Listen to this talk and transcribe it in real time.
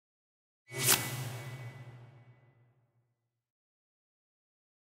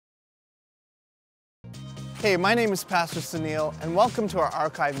Hey, my name is Pastor Sunil, and welcome to our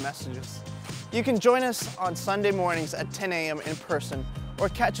archive messages. You can join us on Sunday mornings at 10 a.m. in person or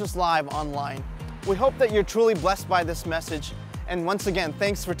catch us live online. We hope that you're truly blessed by this message, and once again,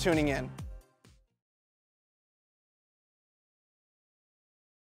 thanks for tuning in.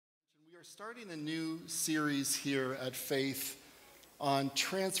 We are starting a new series here at Faith on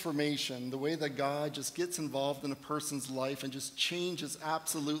transformation, the way that God just gets involved in a person's life and just changes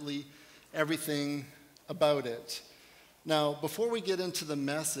absolutely everything about it. Now, before we get into the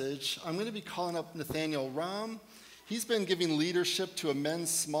message, I'm going to be calling up Nathaniel Ram. He's been giving leadership to a men's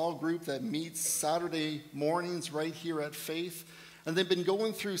small group that meets Saturday mornings right here at Faith. And they've been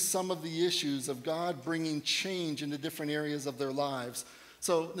going through some of the issues of God bringing change into different areas of their lives.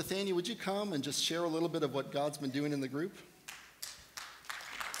 So, Nathaniel, would you come and just share a little bit of what God's been doing in the group?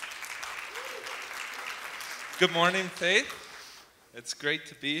 Good morning, Faith. It's great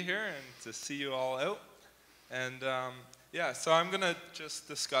to be here and to see you all out. And so I'm going to just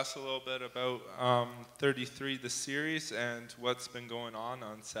discuss a little bit about 33, the series, and what's been going on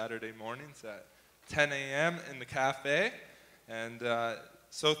Saturday mornings at 10 a.m. in the cafe. And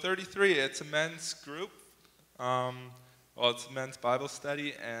so 33, it's a men's group. It's a men's Bible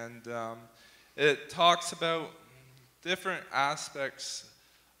study, and it talks about different aspects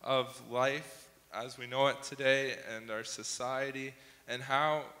of life as we know it today and our society, and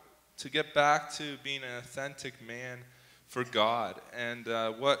how to get back to being an authentic man for God and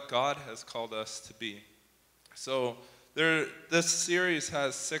what God has called us to be. So this series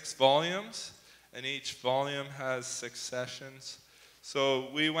has 6 volumes, and each volume has 6 sessions. So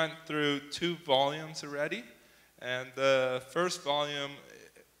we went through 2 volumes already, and the first volume,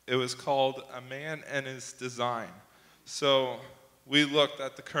 it was called A Man and His Design. So we looked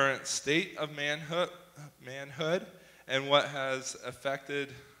at the current state of manhood and what has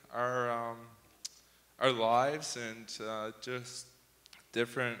affected our lives and just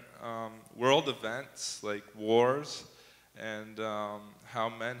different world events like wars, and how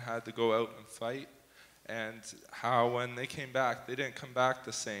men had to go out and fight, and how when they came back, they didn't come back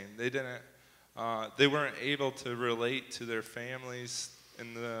the same. They weren't able to relate to their families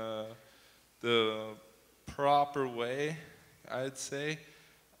in the proper way, I'd say,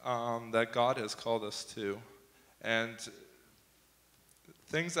 that God has called us to. And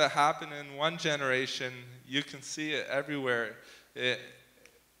things that happen in one generation, you can see it everywhere.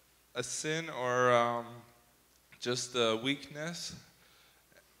 A sin or just a weakness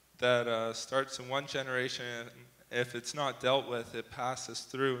that starts in one generation, if it's not dealt with, it passes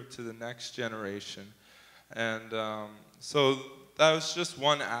through to the next generation. And so that was just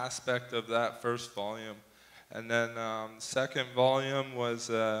one aspect of that first volume. And then the second volume was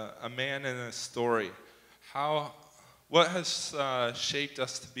A Man and His Story. What has shaped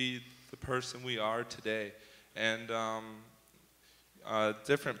us to be the person we are today. And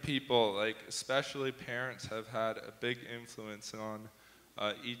different people, like especially parents, have had a big influence on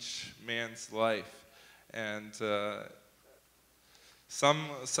each man's life. And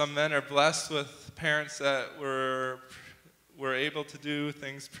some men are blessed with parents that were able to do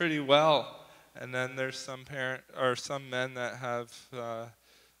things pretty well. And then there's some men that have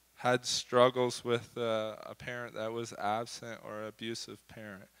had struggles with a parent that was absent or abusive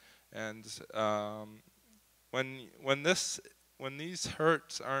parent. And when these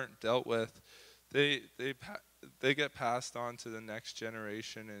hurts aren't dealt with, they get passed on to the next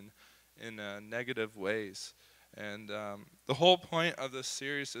generation in negative ways. And the whole point of this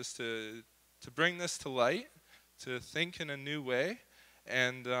series is to bring this to light, to think in a new way,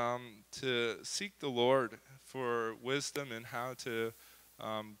 and to seek the Lord for wisdom in how to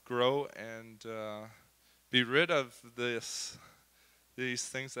grow and be rid of these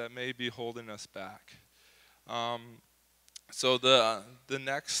things that may be holding us back. So the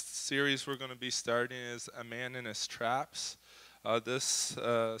next series we're going to be starting is A Man and His Traps. This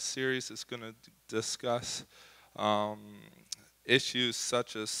series is going to discuss issues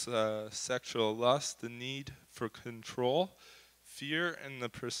such as sexual lust, the need for control, fear, and the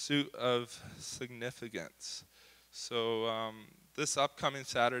pursuit of significance. So this upcoming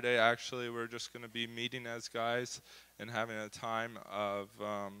Saturday, actually, we're just going to be meeting as guys and having a time of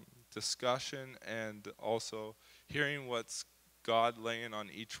discussion and also hearing what's God laying on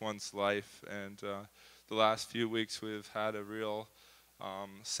each one's life. And the last few weeks, we've had a real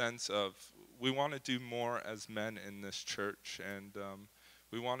sense of we want to do more as men in this church, and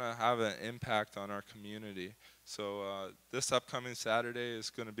we want to have an impact on our community. So this upcoming Saturday is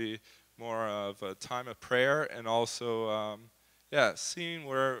going to be more of a time of prayer, and also seeing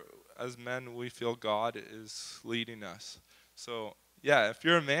where as men we feel God is leading us. So yeah, if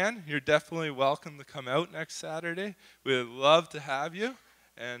you're a man, you're definitely welcome to come out next Saturday. We'd love to have you.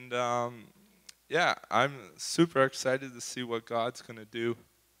 And yeah, I'm super excited to see what God's going to do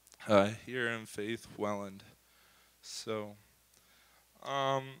here in Faith Welland. So,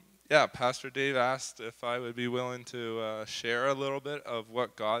 yeah, Pastor Dave asked if I would be willing to share a little bit of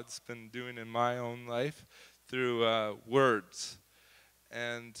what God's been doing in my own life through words.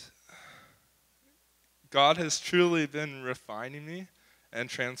 And God has truly been refining me and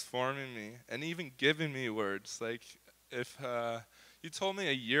transforming me and even giving me words. Like if you told me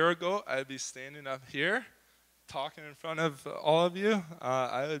a year ago I'd be standing up here talking in front of all of you,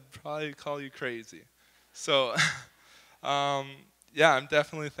 I would probably call you crazy. So yeah, I'm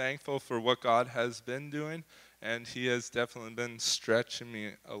definitely thankful for what God has been doing, and he has definitely been stretching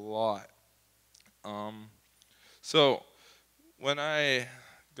me a lot. So when I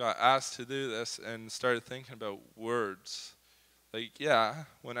got asked to do this and started thinking about words, like, yeah,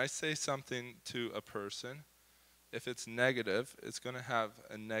 when I say something to a person, if it's negative, it's going to have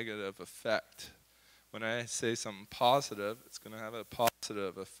a negative effect. When I say something positive, it's going to have a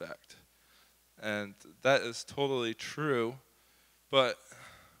positive effect. And that is totally true. But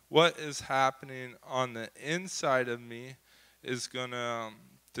what is happening on the inside of me is going to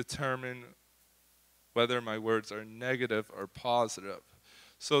determine whether my words are negative or positive.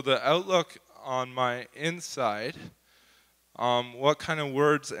 So the outlook on my inside, what kind of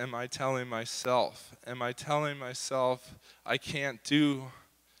words am I telling myself? Am I telling myself I can't do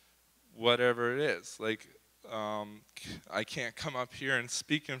whatever it is? Like, I can't come up here and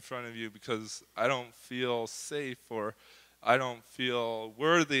speak in front of you because I don't feel safe, or I don't feel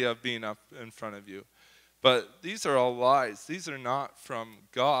worthy of being up in front of you. But these are all lies. These are not from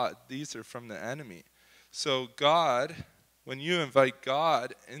God. These are from the enemy. So God, when you invite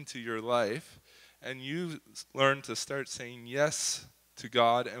God into your life and you learn to start saying yes to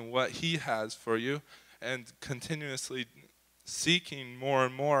God and what he has for you, and continuously seeking more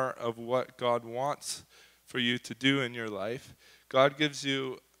and more of what God wants for you to do in your life, God gives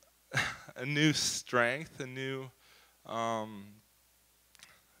you a new strength, a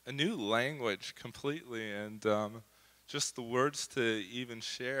new language completely, and just the words to even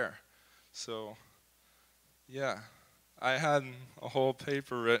share. So, yeah, I had a whole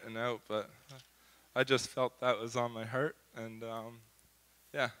paper written out, but I just felt that was on my heart, and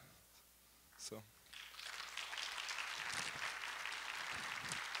yeah, so.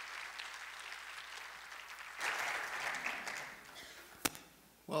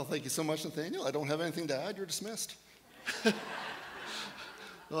 Well, thank you so much, Nathaniel. I don't have anything to add. You're dismissed.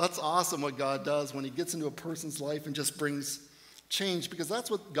 Well, that's awesome what God does when he gets into a person's life and just brings change, because that's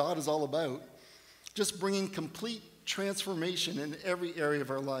what God is all about. Just bringing complete transformation in every area of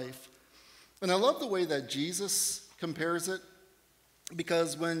our life. And I love the way that Jesus compares it,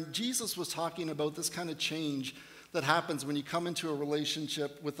 because when Jesus was talking about this kind of change that happens when you come into a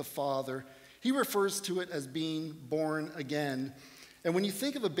relationship with the Father, he refers to it as being born again. And when you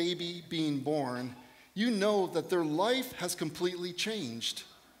think of a baby being born, you know that their life has completely changed.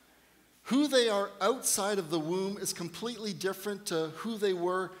 Who they are outside of the womb is completely different to who they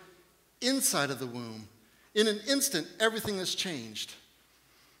were inside of the womb. In an instant, everything has changed.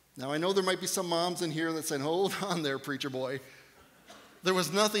 Now, I know there might be some moms in here that say, hold on there, preacher boy. There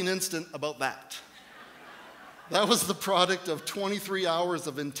was nothing instant about that. That was the product of 23 hours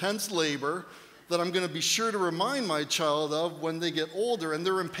of intense labor that I'm going to be sure to remind my child of when they get older and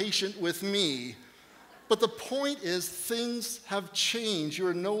they're impatient with me. But the point is, things have changed. You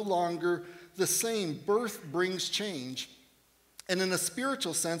are no longer the same. Birth brings change. And in a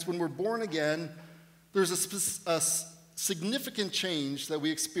spiritual sense, when we're born again, there's a significant change that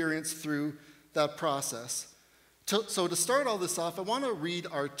we experience through that process. So to start all this off, I want to read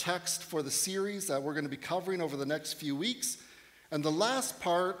our text for the series that we're going to be covering over the next few weeks. And the last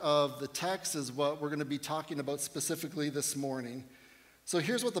part of the text is what we're going to be talking about specifically this morning. So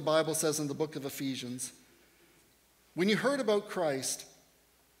here's what the Bible says in the book of Ephesians. When you heard about Christ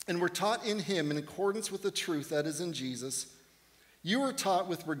and were taught in him in accordance with the truth that is in Jesus, you were taught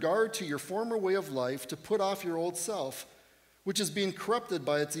with regard to your former way of life to put off your old self, which is being corrupted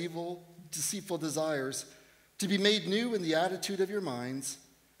by its evil, deceitful desires, to be made new in the attitude of your minds,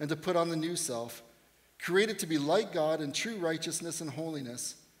 and to put on the new self, created to be like God in true righteousness and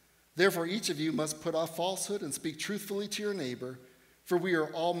holiness. Therefore, each of you must put off falsehood and speak truthfully to your neighbor, for we are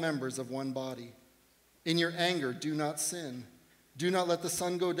all members of one body. In your anger, do not sin. Do not let the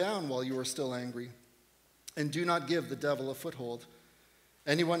sun go down while you are still angry. And do not give the devil a foothold.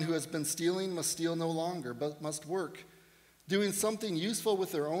 Anyone who has been stealing must steal no longer, but must work, doing something useful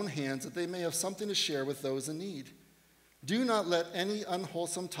with their own hands, that they may have something to share with those in need. Do not let any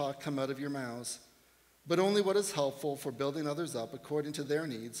unwholesome talk come out of your mouths, but only what is helpful for building others up according to their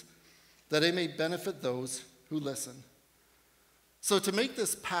needs, that they may benefit those who listen. So to make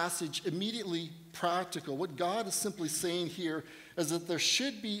this passage immediately practical, what God is simply saying here is that there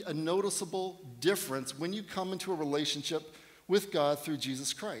should be a noticeable difference when you come into a relationship with God through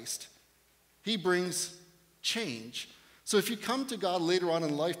Jesus Christ. He brings change. So if you come to God later on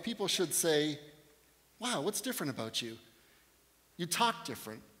in life, people should say, wow, what's different about you? You talk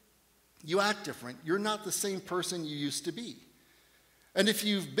different. You act different. You're not the same person you used to be. And if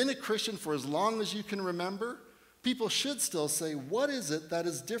you've been a Christian for as long as you can remember, people should still say, what is it that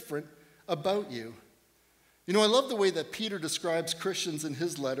is different about you? You know, I love the way that Peter describes Christians in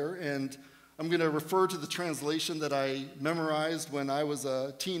his letter, and I'm going to refer to the translation that I memorized when I was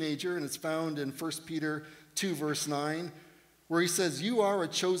a teenager, and it's found in 1 Peter 2, verse 9, where he says, you are a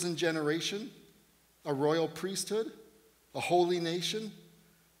chosen generation, a royal priesthood, a holy nation,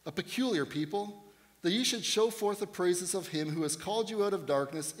 a peculiar people, that you should show forth the praises of him who has called you out of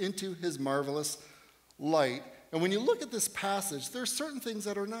darkness into his marvelous light. And when you look at this passage, there are certain things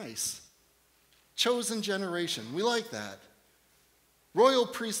that are nice. Chosen generation, we like that. Royal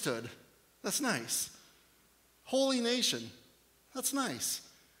priesthood, that's nice. Holy nation, that's nice.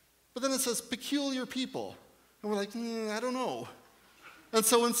 But then it says peculiar people. And we're like, I don't know. And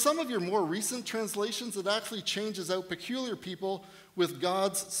so in some of your more recent translations, it actually changes out peculiar people with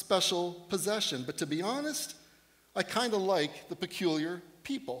God's special possession. But to be honest, I kind of like the peculiar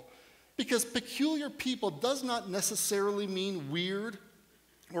people. Because peculiar people does not necessarily mean weird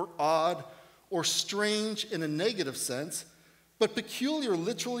or odd or strange in a negative sense, but peculiar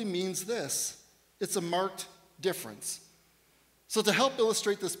literally means this. It's a marked difference. So to help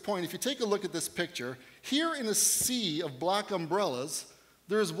illustrate this point, if you take a look at this picture, here in a sea of black umbrellas,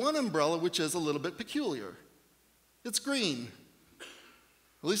 there is one umbrella which is a little bit peculiar. It's green.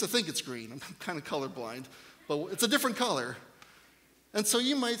 At least I think it's green. I'm kind of colorblind, but it's a different color. And so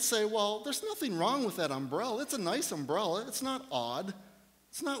you might say, well, there's nothing wrong with that umbrella. It's a nice umbrella. It's not odd.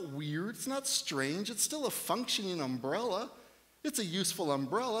 It's not weird. It's not strange. It's still a functioning umbrella. It's a useful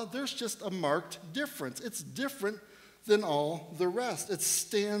umbrella. There's just a marked difference. It's different than all the rest. It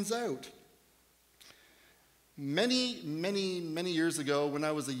stands out. Many years ago, when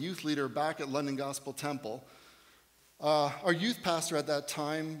I was a youth leader back at London Gospel Temple, our youth pastor at that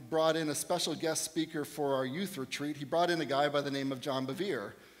time brought in a special guest speaker for our youth retreat. He brought in a guy by the name of John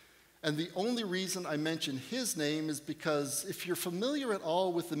Bevere. And the only reason I mention his name is because if you're familiar at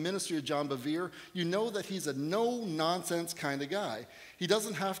all with the ministry of John Bevere, you know that he's a no-nonsense kind of guy. He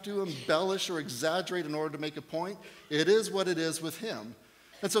doesn't have to embellish or exaggerate in order to make a point. It is what it is with him.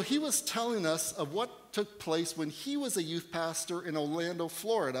 And so he was telling us of what took place when he was a youth pastor in Orlando,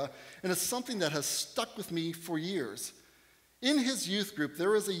 Florida, and it's something that has stuck with me for years. In his youth group,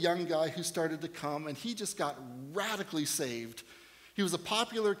 there was a young guy who started to come, and he just got radically saved. He was a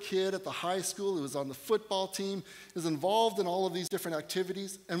popular kid at the high school. He was on the football team. He was involved in all of these different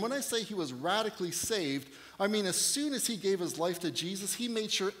activities. And when I say he was radically saved, I mean as soon as he gave his life to Jesus, he made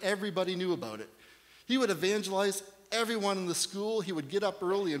sure everybody knew about it. He would evangelize everyone in the school. He would get up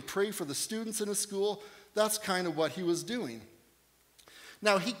early and pray for the students in his school. That's kind of what he was doing.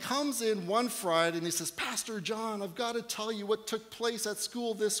 Now, he comes in one Friday and he says, Pastor John, I've got to tell you what took place at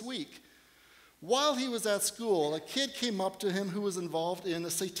school this week. While he was at school, a kid came up to him who was involved in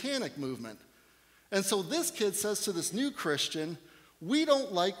a satanic movement. And so this kid says to this new Christian, we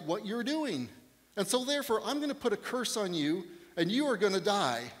don't like what you're doing. And so therefore, I'm going to put a curse on you and you are going to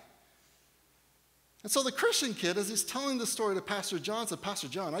die. And so the Christian kid, as he's telling the story to Pastor John, said, Pastor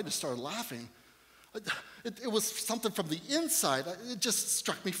John, I just started laughing. It was something from the inside. It just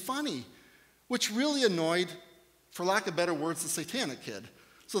struck me funny, which really annoyed, for lack of better words, the satanic kid.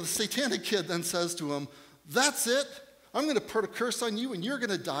 So the satanic kid then says to him, that's it. I'm going to put a curse on you and you're going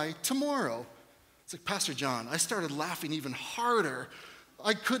to die tomorrow. It's like, Pastor John, I started laughing even harder.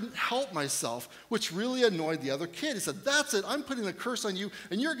 I couldn't help myself, which really annoyed the other kid. He said, that's it. I'm putting a curse on you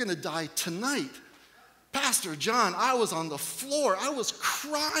and you're going to die tonight. Pastor John, I was on the floor. I was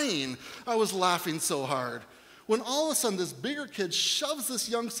crying. I was laughing so hard. When all of a sudden this bigger kid shoves this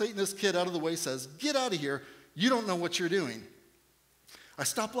young Satanist kid out of the way, says, get out of here. You don't know what you're doing. I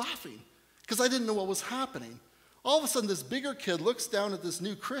stopped laughing because I didn't know what was happening. All of a sudden this bigger kid looks down at this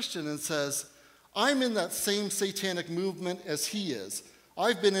new Christian and says, I'm in that same satanic movement as he is.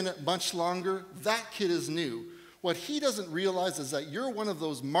 I've been in it much longer. That kid is new. What he doesn't realize is that you're one of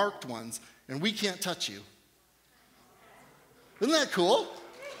those marked ones and we can't touch you. Isn't that cool?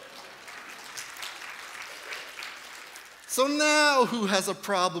 So now who has a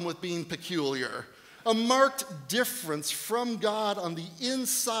problem with being peculiar? A marked difference from God on the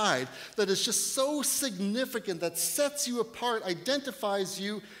inside that is just so significant, that sets you apart, identifies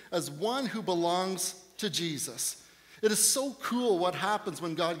you as one who belongs to Jesus. It is so cool what happens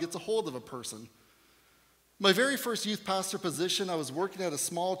when God gets a hold of a person. My very first youth pastor position, I was working at a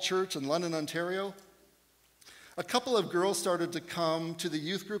small church in London, Ontario. A couple of girls started to come to the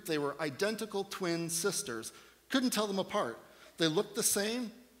youth group. They were identical twin sisters. Couldn't tell them apart. They looked the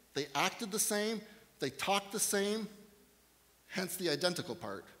same, they acted the same, they talked the same, hence the identical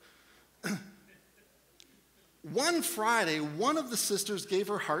part. One Friday, one of the sisters gave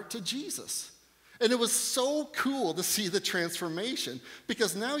her heart to Jesus. And it was so cool to see the transformation,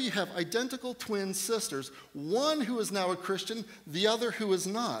 because now you have identical twin sisters, one who is now a Christian, the other who is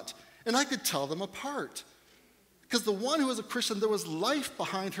not. And I could tell them apart. Because the one who was a Christian, there was life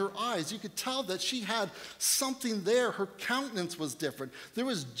behind her eyes. You could tell that she had something there. Her countenance was different. There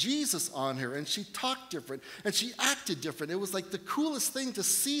was Jesus on her, and she talked different, and she acted different. It was like the coolest thing to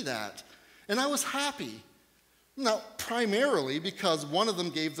see that. And I was happy. Now, primarily because one of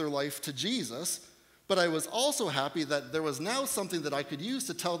them gave their life to Jesus, but I was also happy that there was now something that I could use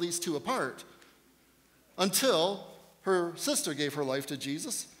to tell these two apart. Until her sister gave her life to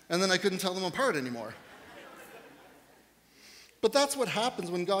Jesus, and then I couldn't tell them apart anymore. But that's what happens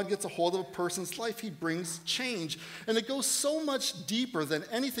when God gets a hold of a person's life. He brings change. And it goes so much deeper than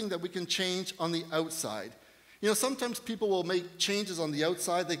anything that we can change on the outside. You know, sometimes people will make changes on the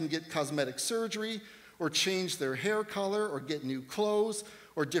outside. They can get cosmetic surgery, or change their hair color, or get new clothes,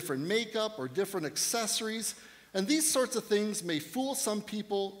 or different makeup, or different accessories. And these sorts of things may fool some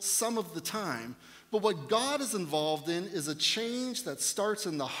people some of the time. But what God is involved in is a change that starts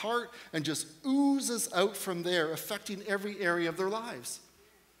in the heart and just oozes out from there, affecting every area of their lives.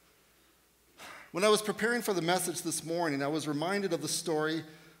 When I was preparing for the message this morning, I was reminded of the story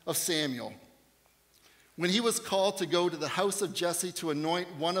of Samuel. When he was called to go to the house of Jesse to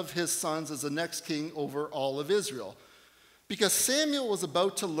anoint one of his sons as the next king over all of Israel. Because Samuel was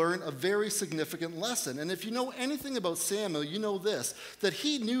about to learn a very significant lesson. And if you know anything about Samuel, you know this, that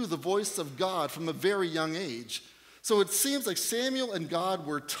he knew the voice of God from a very young age. So it seems like Samuel and God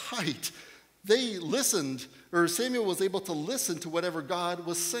were tight. They listened, or Samuel was able to listen to whatever God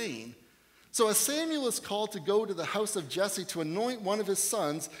was saying. So as Samuel is called to go to the house of Jesse to anoint one of his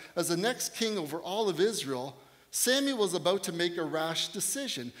sons as the next king over all of Israel, Samuel was about to make a rash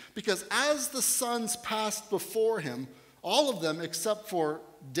decision. Because as the sons passed before him, all of them except for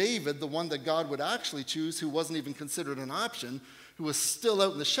David, the one that God would actually choose, who wasn't even considered an option, who was still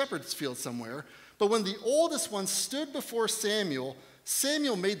out in the shepherd's field somewhere. But when the oldest one stood before Samuel,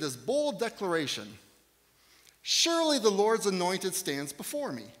 Samuel made this bold declaration: "Surely the Lord's anointed stands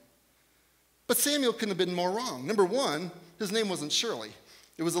before me." But Samuel couldn't have been more wrong. Number one, his name wasn't Shirley,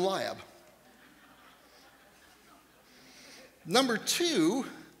 it was Eliab. Number two,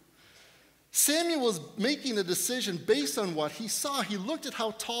 Samuel was making a decision based on what he saw. He looked at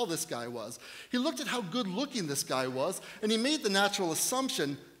how tall this guy was. He looked at how good looking this guy was, and he made the natural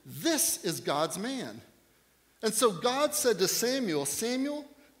assumption, this is God's man. And so God said to Samuel, "Samuel,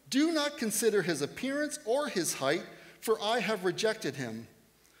 do not consider his appearance or his height, for I have rejected him.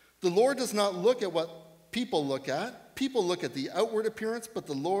 The Lord does not look at what people look at. People look at the outward appearance, but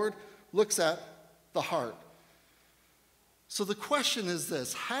the Lord looks at the heart." So the question is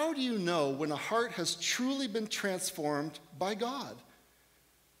this: how do you know when a heart has truly been transformed by God?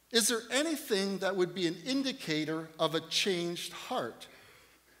 Is there anything that would be an indicator of a changed heart?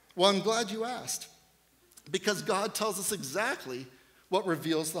 Well, I'm glad you asked, because God tells us exactly what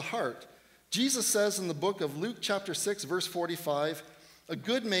reveals the heart. Jesus says in the book of Luke chapter 6, verse 45, "A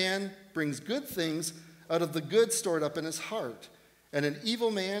good man brings good things out of the good stored up in his heart, and an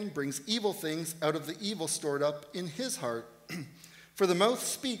evil man brings evil things out of the evil stored up in his heart. For the mouth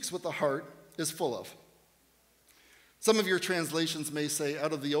speaks what the heart is full of." Some of your translations may say,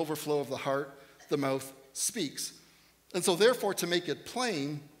 "Out of the overflow of the heart, the mouth speaks." And so therefore, to make it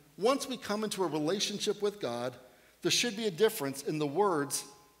plain, once we come into a relationship with God, there should be a difference in the words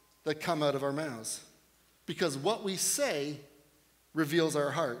that come out of our mouths. Because what we say reveals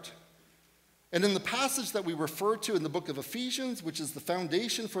our heart. And in the passage that we refer to in the book of Ephesians, which is the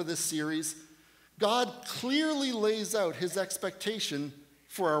foundation for this series, God clearly lays out his expectation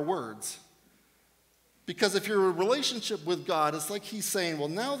for our words. Because if you're in a relationship with God, it's like he's saying, well,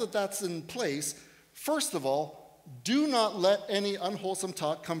 now that that's in place, first of all, do not let any unwholesome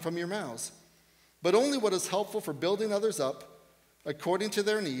talk come from your mouths, but only what is helpful for building others up according to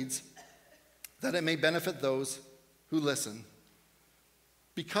their needs, that it may benefit those who listen.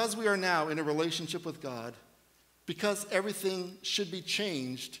 Because we are now in a relationship with God, because everything should be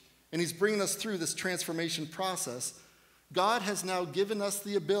changed, and he's bringing us through this transformation process, God has now given us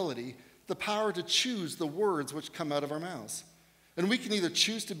the ability, the power to choose the words which come out of our mouths. And we can either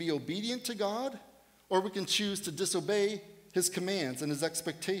choose to be obedient to God, or we can choose to disobey his commands and his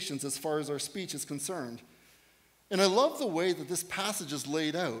expectations as far as our speech is concerned. And I love the way that this passage is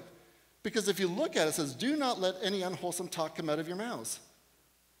laid out, because if you look at it, it says, do not let any unwholesome talk come out of your mouths.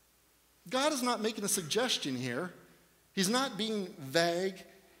 God is not making a suggestion here. He's not being vague.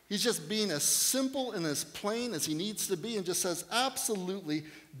 He's just being as simple and as plain as he needs to be, and just says, absolutely,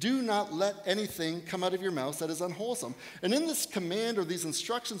 do not let anything come out of your mouth that is unwholesome. And in this command or these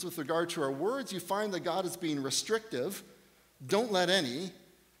instructions with regard to our words, you find that God is being restrictive. Don't let any.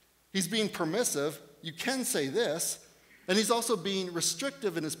 He's being permissive. You can say this. And he's also being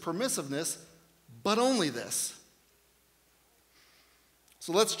restrictive in his permissiveness, but only this.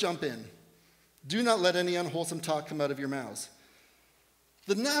 So let's jump in. Do not let any unwholesome talk come out of your mouths.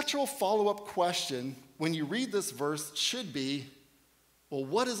 The natural follow-up question when you read this verse should be, well,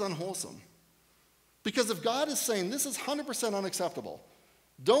 what is unwholesome? Because if God is saying this is 100% unacceptable,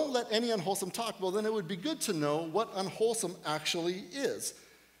 don't let any unwholesome talk, well, then it would be good to know what unwholesome actually is.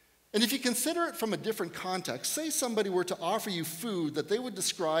 And if you consider it from a different context, say somebody were to offer you food that they would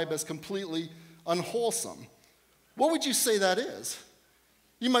describe as completely unwholesome, what would you say that is?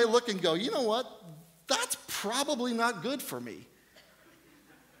 You might look and go, you know what? That's probably not good for me.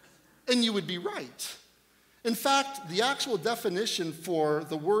 And you would be right. In fact, the actual definition for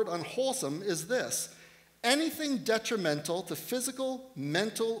the word unwholesome is this: anything detrimental to physical,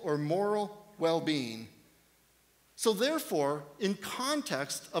 mental, or moral well-being. So therefore, in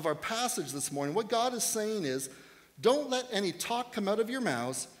context of our passage this morning, what God is saying is, don't let any talk come out of your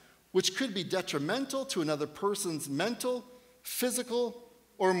mouths which could be detrimental to another person's mental, physical,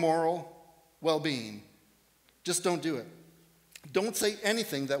 or moral well-being. Just don't do it. Don't say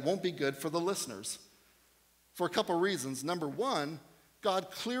anything that won't be good for the listeners. For a couple reasons. Number one,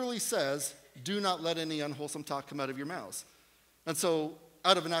 God clearly says, do not let any unwholesome talk come out of your mouths. And so,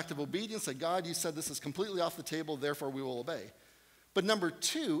 out of an act of obedience, say, God, you said this is completely off the table, therefore we will obey. But number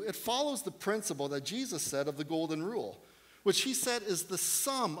two, it follows the principle that Jesus said of the golden rule, which he said is the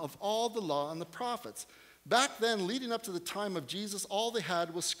sum of all the law and the prophets. Back then, leading up to the time of Jesus, all they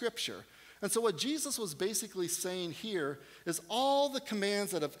had was Scripture. And so what Jesus was basically saying here is all the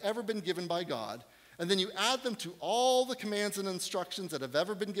commands that have ever been given by God, and then you add them to all the commands and instructions that have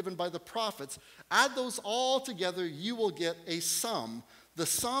ever been given by the prophets, add those all together, you will get a sum. The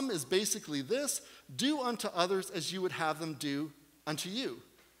sum is basically this: do unto others as you would have them do unto you.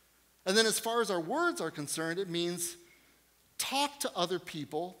 And then as far as our words are concerned, it means talk to other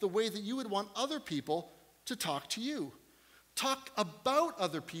people the way that you would want other people to talk to you. Talk about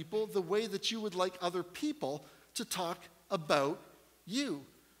other people the way that you would like other people to talk about you.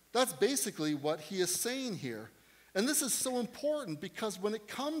 That's basically what he is saying here. And this is so important because when it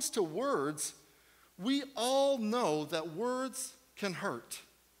comes to words, we all know that words can hurt.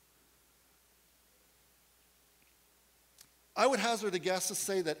 I would hazard a guess to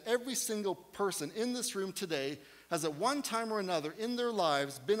say that every single person in this room today has at one time or another in their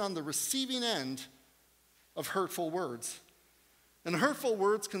lives been on the receiving end of hurtful words. And hurtful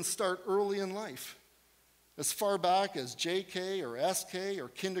words can start early in life. As far back as JK or SK or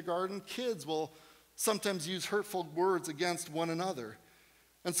kindergarten, kids will sometimes use hurtful words against one another.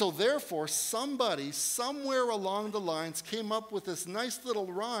 And so therefore, somebody somewhere along the lines came up with this nice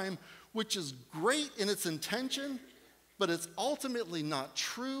little rhyme, which is great in its intention, but it's ultimately not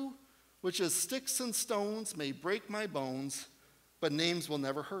true, which is, sticks and stones may break my bones, but names will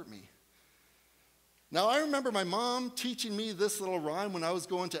never hurt me. Now, I remember my mom teaching me this little rhyme when I was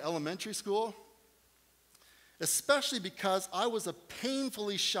going to elementary school, especially because I was a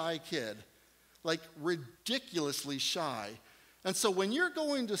painfully shy kid, like ridiculously shy. And so when you're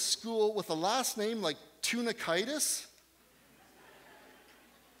going to school with a last name like Tunikitis,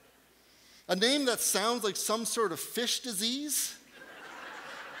 a name that sounds like some sort of fish disease,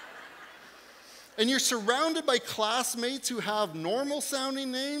 and you're surrounded by classmates who have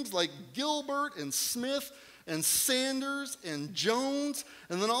normal-sounding names like Gilbert and Smith and Sanders and Jones,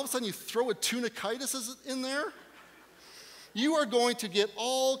 and then all of a sudden you throw a Tunikitis in there, you are going to get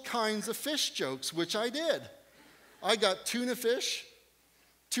all kinds of fish jokes, which I did. I got tuna fish,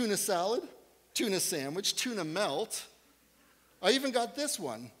 tuna salad, tuna sandwich, tuna melt. I even got this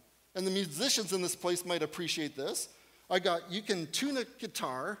one, and the musicians in this place might appreciate this. I got, you can tune a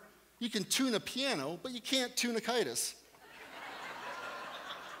guitar, you can tune a piano, but you can't Tunikitis.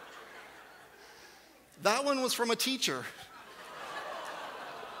 That one was from a teacher.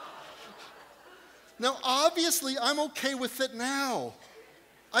 Now, obviously, I'm okay with it now.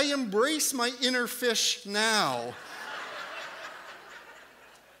 I embrace my inner fish now.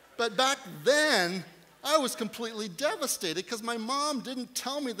 But back then, I was completely devastated because my mom didn't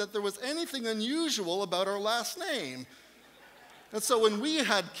tell me that there was anything unusual about our last name. And so when we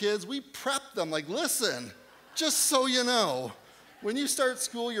had kids, we prepped them like, listen, just so you know, when you start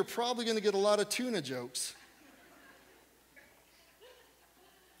school, you're probably going to get a lot of tuna jokes.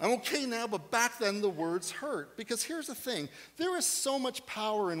 I'm okay now, but back then the words hurt. Because here's the thing, there is so much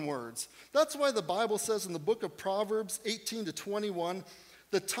power in words. That's why the Bible says in the book of Proverbs 18-21,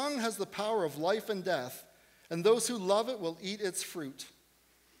 the tongue has the power of life and death, and those who love it will eat its fruit.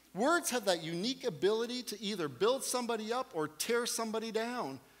 Words have that unique ability to either build somebody up or tear somebody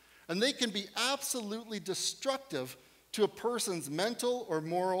down. And they can be absolutely destructive to a person's mental or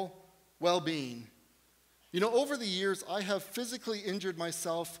moral well-being. You know, over the years, I have physically injured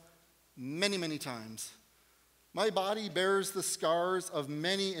myself many, many times. My body bears the scars of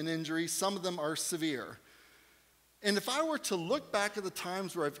many an injury. Some of them are severe. And if I were to look back at the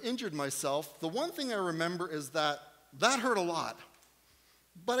times where I've injured myself, the one thing I remember is that hurt a lot.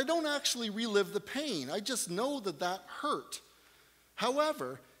 But I don't actually relive the pain. I just know that hurt.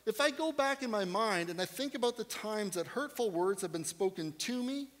 However, if I go back in my mind and I think about the times that hurtful words have been spoken to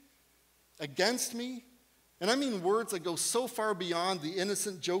me, against me, and I mean words that go so far beyond the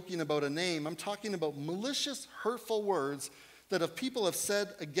innocent joking about a name. I'm talking about malicious, hurtful words that if people have said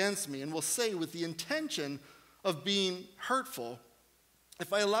against me and will say with the intention of being hurtful,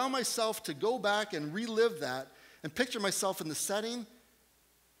 if I allow myself to go back and relive that and picture myself in the setting,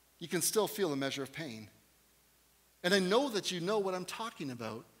 you can still feel a measure of pain. And I know that you know what I'm talking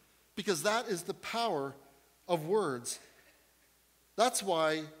about because that is the power of words. That's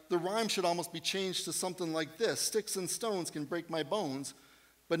why the rhyme should almost be changed to something like this. Sticks and stones can break my bones,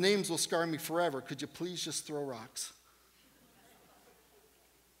 but names will scar me forever. Could you please just throw rocks?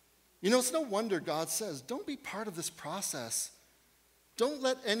 You know, it's no wonder God says, don't be part of this process. Don't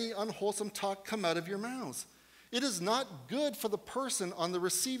let any unwholesome talk come out of your mouths. It is not good for the person on the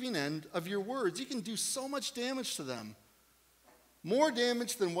receiving end of your words. You can do so much damage to them. More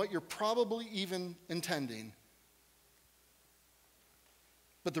damage than what you're probably even intending.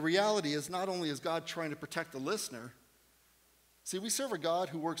 But the reality is, not only is God trying to protect the listener, see, we serve a God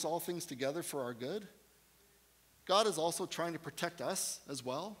who works all things together for our good. God is also trying to protect us as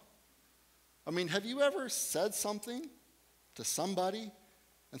well. I mean, have you ever said something to somebody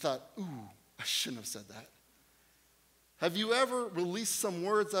and thought, ooh, I shouldn't have said that? Have you ever released some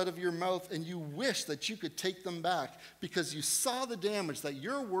words out of your mouth and you wish that you could take them back because you saw the damage that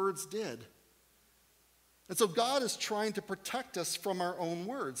your words did? And so God is trying to protect us from our own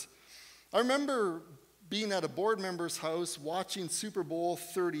words. I remember being at a board member's house watching Super Bowl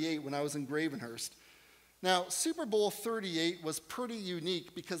 38 when I was in Gravenhurst. Now, Super Bowl 38 was pretty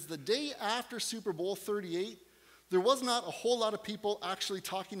unique because the day after Super Bowl 38, there was not a whole lot of people actually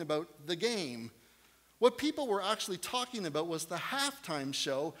talking about the game. What people were actually talking about was the halftime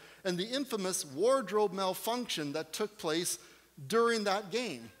show and the infamous wardrobe malfunction that took place during that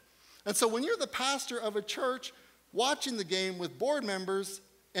game. And so when you're the pastor of a church watching the game with board members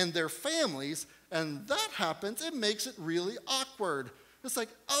and their families, and that happens, it makes it really awkward. It's like,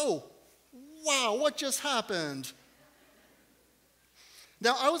 oh, wow, what just happened?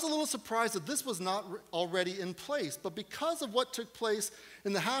 Now, I was a little surprised that this was not already in place, but because of what took place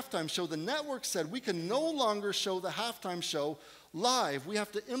in the halftime show, the network said we can no longer show the halftime show live. We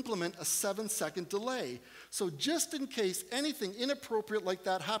have to implement a 7-second delay. So just in case anything inappropriate like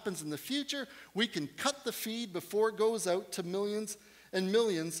that happens in the future, we can cut the feed before it goes out to millions and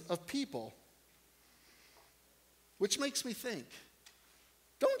millions of people. Which makes me think,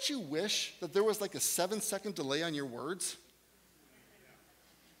 don't you wish that there was like a 7-second delay on your words?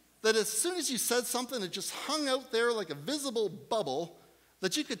 That as soon as you said something, it just hung out there like a visible bubble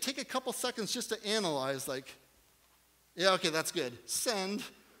that you could take a couple seconds just to analyze, like, yeah, okay, that's good. Send.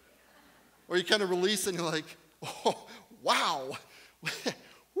 Or you kind of release and you're like, oh, wow.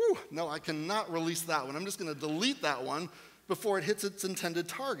 Whew, no, I cannot release that one. I'm just going to delete that one before it hits its intended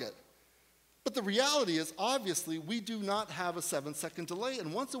target. But the reality is, obviously, we do not have a 7-second delay.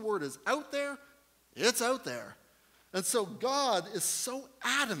 And once a word is out there, it's out there. And so God is so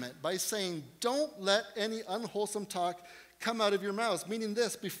adamant by saying, don't let any unwholesome talk come out of your mouths. Meaning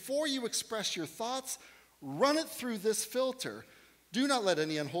this, before you express your thoughts, run it through this filter. Do not let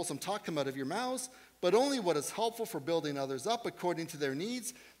any unwholesome talk come out of your mouths, but only what is helpful for building others up according to their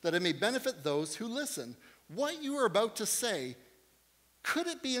needs, that it may benefit those who listen. What you are about to say, could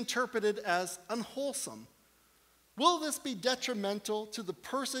it be interpreted as unwholesome? Will this be detrimental to the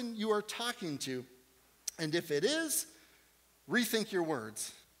person you are talking to? And if it is, rethink your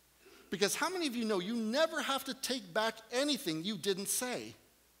words. Because how many of you know you never have to take back anything you didn't say?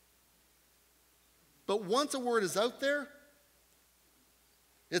 But once a word is out there,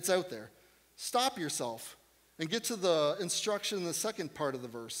 it's out there. Stop yourself and get to the instruction in the second part of the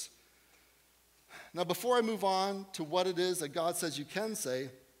verse. Now, before I move on to what it is that God says you can say,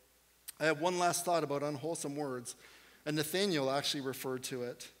 I have one last thought about unwholesome words, and Nathaniel actually referred to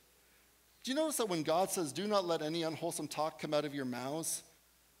it. Do you notice that when God says, do not let any unwholesome talk come out of your mouths,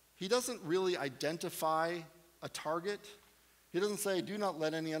 he doesn't really identify a target. He doesn't say, do not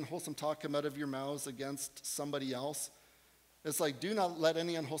let any unwholesome talk come out of your mouths against somebody else. It's like, do not let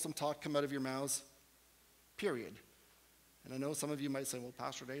any unwholesome talk come out of your mouths, period. And I know some of you might say, well,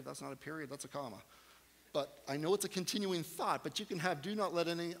 Pastor Dave, that's not a period, that's a comma. But I know it's a continuing thought, but you can have, do not let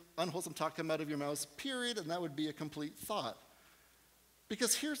any unwholesome talk come out of your mouths, period, and that would be a complete thought.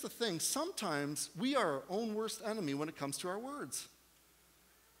 Because here's the thing, sometimes we are our own worst enemy when it comes to our words.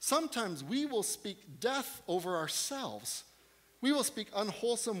 Sometimes we will speak death over ourselves. We will speak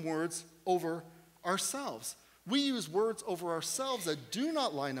unwholesome words over ourselves. We use words over ourselves that do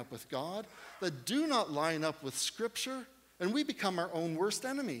not line up with God, that do not line up with Scripture, and we become our own worst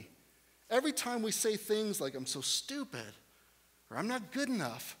enemy. Every time we say things like, I'm so stupid, or I'm not good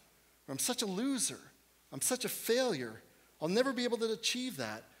enough, or I'm such a loser, I'm such a failure, I'll never be able to achieve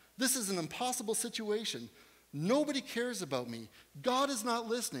that. This is an impossible situation. Nobody cares about me. God is not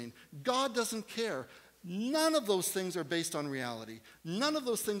listening. God doesn't care. None of those things are based on reality. None of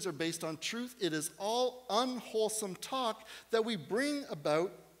those things are based on truth. It is all unwholesome talk that we bring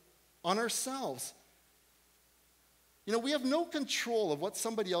about on ourselves. You know, we have no control of what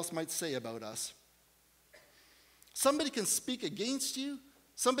somebody else might say about us. Somebody can speak against you.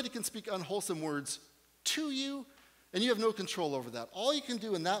 Somebody can speak unwholesome words to you, and you have no control over that. All you can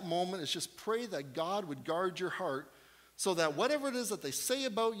do in that moment is just pray that God would guard your heart so that whatever it is that they say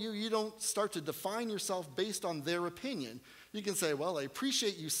about you, you don't start to define yourself based on their opinion. You can say, well, I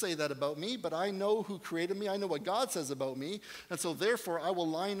appreciate you say that about me, but I know who created me. I know what God says about me, and so therefore I will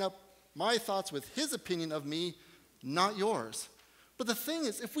line up my thoughts with his opinion of me, not yours. But the thing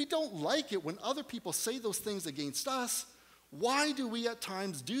is, if we don't like it when other people say those things against us, why do we at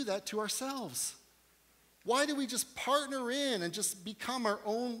times do that to ourselves? Why do we just partner in and just become our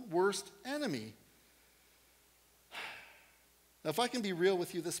own worst enemy? Now, if I can be real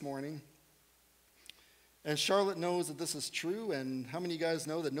with you this morning, and Charlotte knows that this is true, and how many of you guys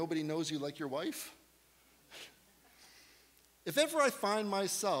know that nobody knows you like your wife? If ever I find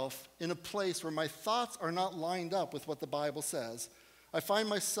myself in a place where my thoughts are not lined up with what the Bible says, I find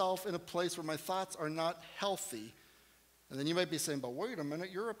myself in a place where my thoughts are not healthy. And then you might be saying, but wait a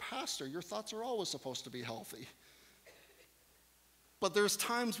minute, you're a pastor. Your thoughts are always supposed to be healthy. But there's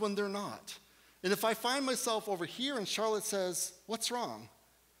times when they're not. And if I find myself over here and Charlotte says, what's wrong?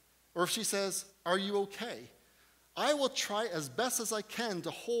 Or if she says, are you okay? I will try as best as I can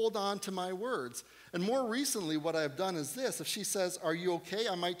to hold on to my words. And more recently, what I've done is this. If she says, are you okay?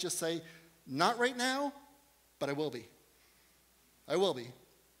 I might just say, not right now, but I will be. I will be.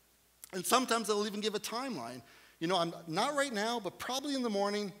 And sometimes I'll even give a timeline. You know, I'm not right now, but probably in the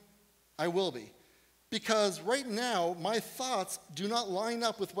morning, I will be. Because right now, my thoughts do not line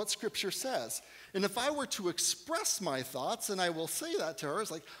up with what Scripture says. And if I were to express my thoughts, and I will say that to her,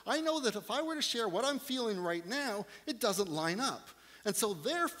 it's like, I know that if I were to share what I'm feeling right now, it doesn't line up. And so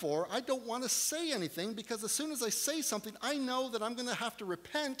therefore, I don't want to say anything, because as soon as I say something, I know that I'm going to have to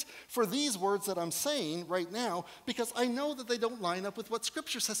repent for these words that I'm saying right now, because I know that they don't line up with what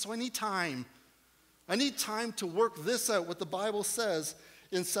Scripture says, so I need time. I need time to work this out, what the Bible says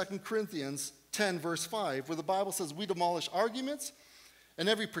in 2 Corinthians 10, verse 5, where the Bible says, we demolish arguments and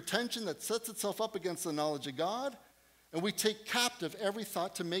every pretension that sets itself up against the knowledge of God, and we take captive every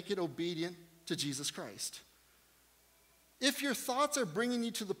thought to make it obedient to Jesus Christ. If your thoughts are bringing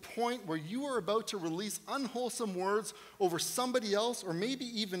you to the point where you are about to release unwholesome words over somebody else, or maybe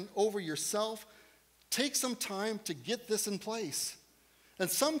even over yourself, take some time to get this in place. And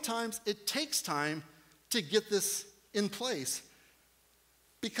sometimes it takes time to get this in place.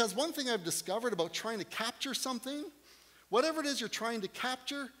 Because one thing I've discovered about trying to capture something, whatever it is you're trying to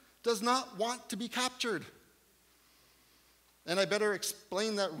capture does not want to be captured. And I better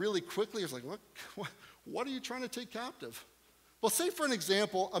explain that really quickly. It's like, what are you trying to take captive? Well, say for an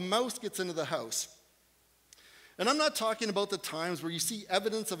example, a mouse gets into the house. And I'm not talking about the times where you see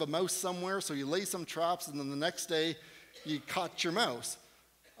evidence of a mouse somewhere, so you lay some traps, and then the next day you caught your mouse.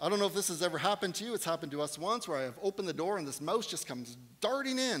 I don't know if this has ever happened to you. It's happened to us once, where I have opened the door and this mouse just comes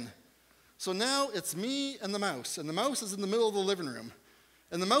darting in. So now it's me and the mouse is in the middle of the living room.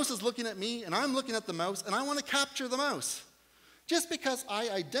 And the mouse is looking at me, and I'm looking at the mouse, and I want to capture the mouse. Just because I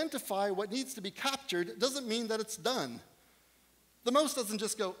identify what needs to be captured doesn't mean that it's done. The mouse doesn't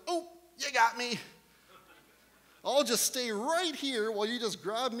just go, oh, you got me. I'll just stay right here while you just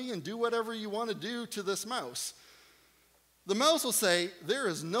grab me and do whatever you want to do to this mouse. The mouse will say, there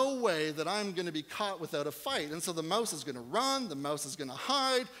is no way that I'm going to be caught without a fight. And so the mouse is going to run, the mouse is going to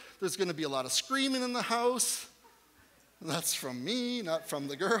hide, there's going to be a lot of screaming in the house. And that's from me, not from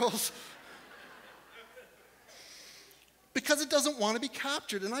the girls. Because it doesn't want to be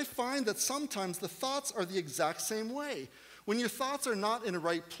captured. And I find that sometimes the thoughts are the exact same way. When your thoughts are not in a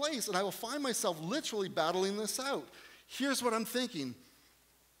right place, and I will find myself literally battling this out. Here's what I'm thinking,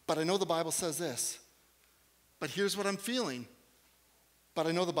 but I know the Bible says this. But here's what I'm feeling, but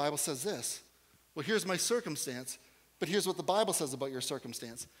I know the Bible says this. Well, here's my circumstance, but here's what the Bible says about your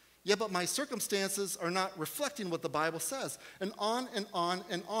circumstance. Yeah, but my circumstances are not reflecting what the Bible says. And on and on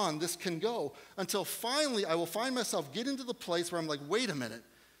and on this can go until finally I will find myself getting to the place where I'm like, wait a minute.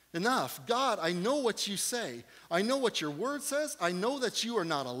 Enough. God, I know what you say. I know what your word says. I know that you are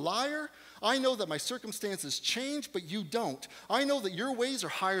not a liar. I know that my circumstances change, but you don't. I know that your ways are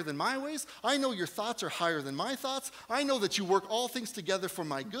higher than my ways. I know your thoughts are higher than my thoughts. I know that you work all things together for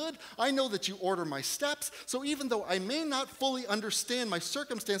my good. I know that you order my steps. So even though I may not fully understand my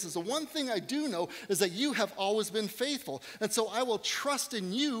circumstances, the one thing I do know is that you have always been faithful. And so I will trust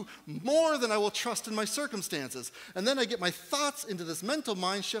in you more than I will trust in my circumstances. And then I get my thoughts into this mental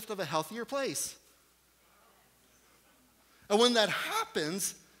mind shift of a healthier place. And when that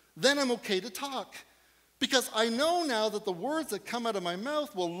happens, then I'm okay to talk. Because I know now that the words that come out of my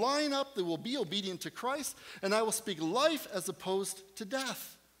mouth will line up, they will be obedient to Christ, and I will speak life as opposed to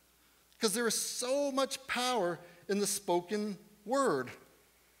death. Because there is so much power in the spoken word.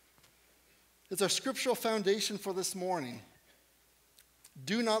 It's our scriptural foundation for this morning.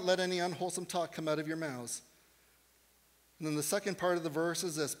 Do not let any unwholesome talk come out of your mouths. And then the second part of the verse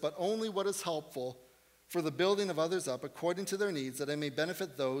is this, but only what is helpful for the building of others up according to their needs, that I may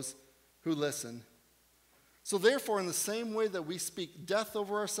benefit those who listen. So therefore, in the same way that we speak death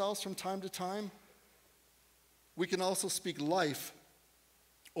over ourselves from time to time, we can also speak life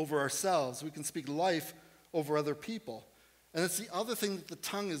over ourselves. We can speak life over other people. And it's the other thing that the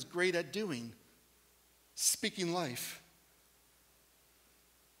tongue is great at doing, speaking life.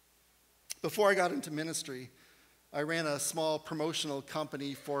 Before I got into ministry, I ran a small promotional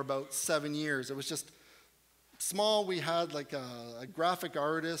company for about 7 years. It was just small. We had like a graphic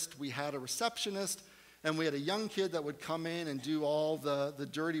artist, we had a receptionist, and we had a young kid that would come in and do all the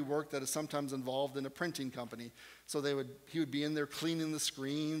dirty work that is sometimes involved in a printing company. So he would be in there cleaning the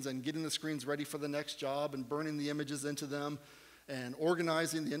screens and getting the screens ready for the next job and burning the images into them and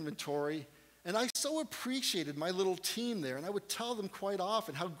organizing the inventory. And I so appreciated my little team there, and I would tell them quite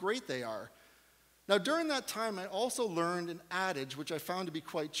often how great they are. Now, during that time, I also learned an adage, which I found to be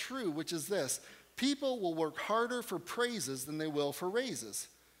quite true, which is this: people will work harder for praises than they will for raises.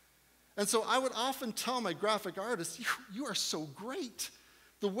 And so I would often tell my graphic artists, you are so great.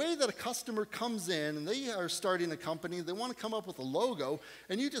 The way that a customer comes in and they are starting a company, they want to come up with a logo,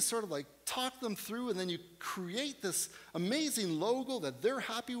 and you just sort of like talk them through, and then you create this amazing logo that they're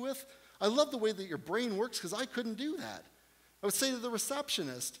happy with. I love the way that your brain works, because I couldn't do that. I would say to the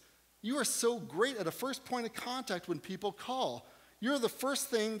receptionist, you are so great at a first point of contact when people call. You're the first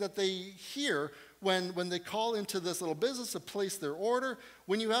thing that they hear when they call into this little business to place their order.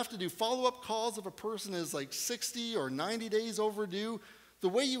 When you have to do follow-up calls if a person is like 60 or 90 days overdue, the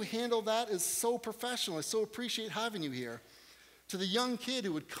way you handle that is so professional. I so appreciate having you here. To the young kid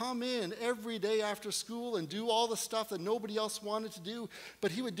who would come in every day after school and do all the stuff that nobody else wanted to do,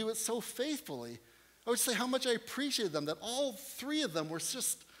 but he would do it so faithfully. I would say how much I appreciated them, that all three of them were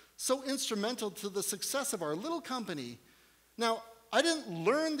just so instrumental to the success of our little company. Now, I didn't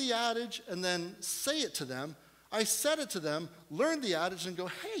learn the adage and then say it to them. I said it to them, learned the adage, and go,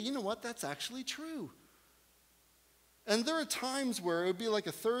 hey, you know what? That's actually true. And there are times where it would be like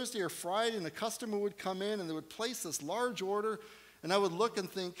a Thursday or Friday, and a customer would come in and they would place this large order, and I would look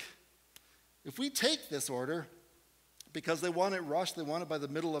and think, if we take this order, because they want it rushed, they want it by the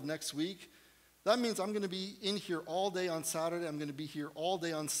middle of next week, that means I'm going to be in here all day on Saturday, I'm going to be here all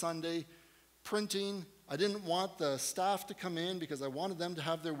day on Sunday, printing. I didn't want the staff to come in because I wanted them to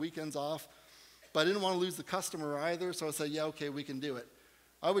have their weekends off, but I didn't want to lose the customer either, so I said, yeah, okay, we can do it.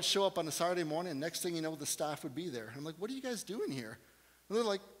 I would show up on a Saturday morning, and next thing you know, the staff would be there. And I'm like, what are you guys doing here? And they're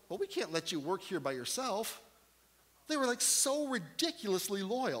like, well, we can't let you work here by yourself. They were like so ridiculously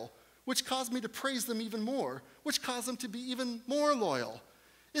loyal, which caused me to praise them even more, which caused them to be even more loyal.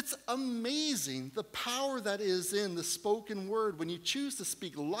 It's amazing the power that is in the spoken word when you choose to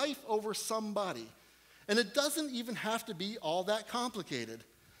speak life over somebody. And it doesn't even have to be all that complicated.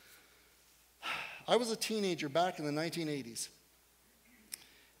 I was a teenager back in the 1980s.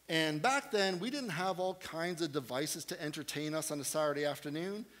 And back then, we didn't have all kinds of devices to entertain us on a Saturday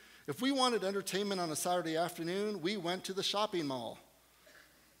afternoon. If we wanted entertainment on a Saturday afternoon, we went to the shopping mall.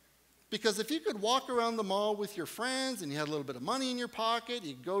 Because if you could walk around the mall with your friends and you had a little bit of money in your pocket,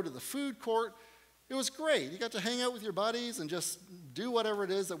 you could go to the food court, it was great. You got to hang out with your buddies and just do whatever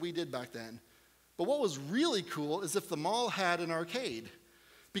it is that we did back then. But what was really cool is if the mall had an arcade.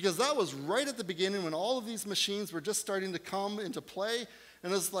 Because that was right at the beginning when all of these machines were just starting to come into play.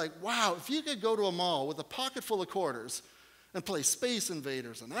 And it was like, wow, if you could go to a mall with a pocket full of quarters and play Space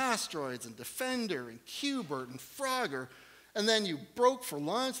Invaders and Asteroids and Defender and Q*bert and Frogger, and then you broke for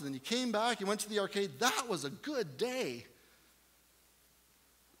lunch, and then you came back, you went to the arcade, that was a good day.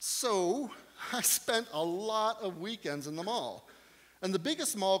 So I spent a lot of weekends in the mall. And the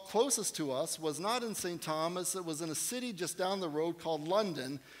biggest mall closest to us was not in St. Thomas, it was in a city just down the road called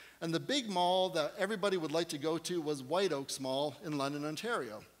London. And the big mall that everybody would like to go to was White Oaks Mall in London,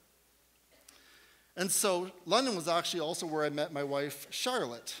 Ontario. And so London was actually also where I met my wife,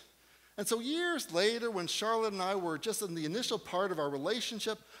 Charlotte. And so years later, when Charlotte and I were just in the initial part of our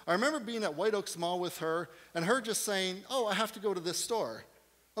relationship, I remember being at White Oaks Mall with her and her just saying, oh, I have to go to this store.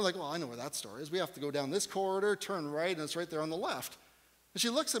 I'm like, well, I know where that store is. We have to go down this corridor, turn right, and it's right there on the left. And she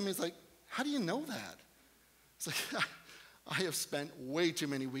looks at me and is like, how do you know that? It's like, I have spent way too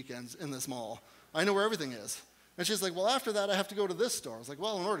many weekends in this mall. I know where everything is. And she's like, well, after that, I have to go to this store. I was like,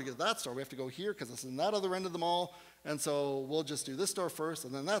 well, in order to get to that store, we have to go here because it's in that other end of the mall. And so we'll just do this store first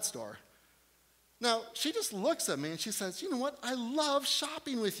and then that store. Now, she just looks at me and she says, you know what? I love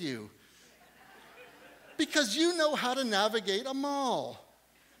shopping with you because you know how to navigate a mall.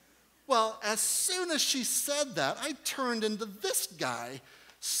 Well, as soon as she said that, I turned into this guy,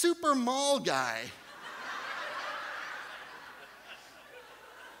 super mall guy.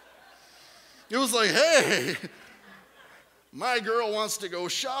 It was like, hey, my girl wants to go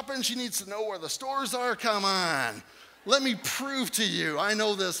shopping. She needs to know where the stores are. Come on. Let me prove to you I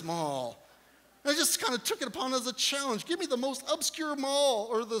know this mall. I just kind of took it upon as a challenge. Give me the most obscure mall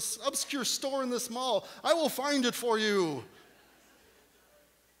or this obscure store in this mall. I will find it for you.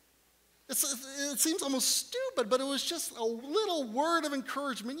 It seems almost stupid, but it was just a little word of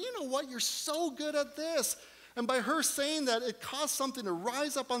encouragement. You know what? You're so good at this. And by her saying that, it caused something to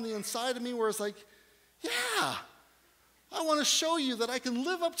rise up on the inside of me where it's like, yeah, I want to show you that I can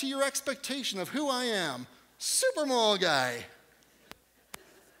live up to your expectation of who I am. Super mall guy.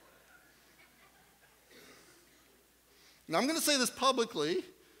 Now, I'm going to say this publicly.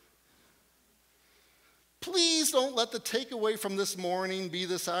 Please don't let the takeaway from this morning be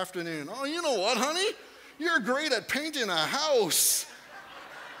this afternoon. Oh, you know what, honey? You're great at painting a house.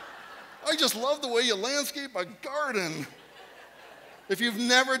 I just love the way you landscape a garden. If you've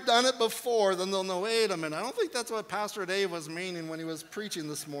never done it before, then they'll know, wait a minute, I don't think that's what Pastor Dave was meaning when he was preaching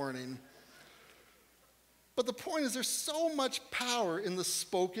this morning. But the point is there's so much power in the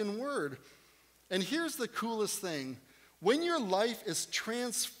spoken word. And here's the coolest thing. When your life is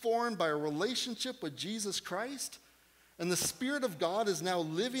transformed by a relationship with Jesus Christ, and the Spirit of God is now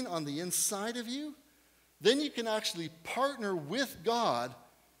living on the inside of you, then you can actually partner with God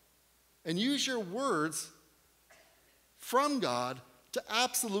and use your words from God to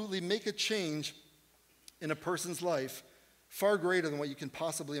absolutely make a change in a person's life far greater than what you can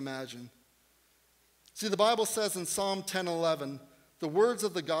possibly imagine. See, the Bible says in Psalm 10:11, the words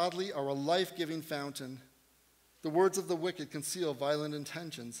of the godly are a life-giving fountain. The words of the wicked conceal violent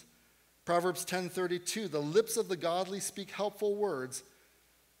intentions. Proverbs 10:32, the lips of the godly speak helpful words,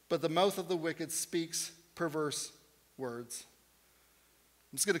 but the mouth of the wicked speaks perverse words.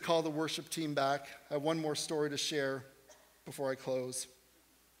 I'm just going to call the worship team back. I have one more story to share before I close.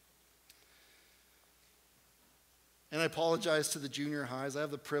 And I apologize to the junior highs. I have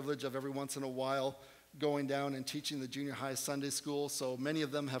the privilege of every once in a while going down and teaching the junior high Sunday school, so many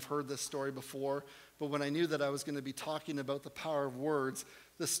of them have heard this story before. But when I knew that I was going to be talking about the power of words,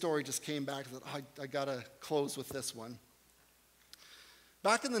 this story just came back that I got to close with this one.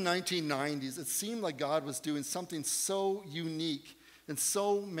 Back in the 1990s, it seemed like God was doing something so unique in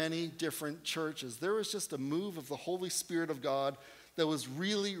so many different churches. There was just a move of the Holy Spirit of God that was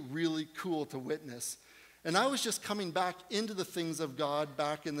really, really cool to witness. And I was just coming back into the things of God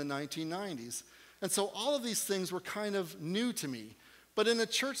back in the 1990s. And so all of these things were kind of new to me. But in a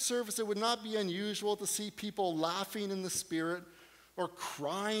church service, it would not be unusual to see people laughing in the Spirit or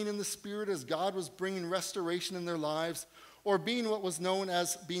crying in the Spirit as God was bringing restoration in their lives, or being what was known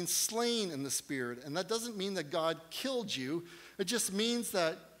as being slain in the Spirit. And that doesn't mean that God killed you. It just means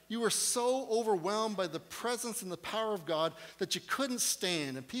that you were so overwhelmed by the presence and the power of God that you couldn't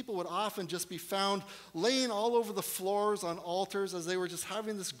stand. And people would often just be found laying all over the floors on altars as they were just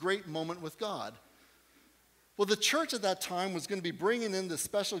having this great moment with God. Well, the church at that time was going to be bringing in this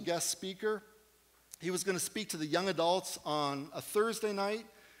special guest speaker. He was going to speak to the young adults on a Thursday night,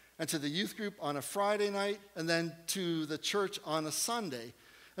 and to the youth group on a Friday night, and then to the church on a Sunday.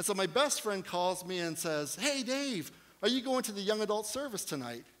 And so my best friend calls me and says, "Hey, Dave, are you going to the young adult service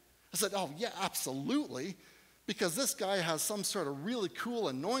tonight?" I said, "Oh, yeah, absolutely, because this guy has some sort of really cool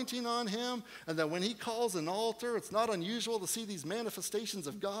anointing on him, and that when he calls an altar, it's not unusual to see these manifestations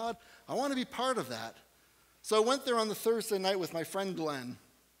of God. I want to be part of that." So I went there on the Thursday night with my friend Glenn,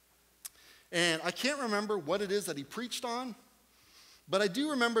 and I can't remember what it is that he preached on, but I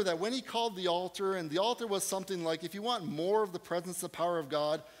do remember that when he called the altar, and the altar was something like, if you want more of the presence and power of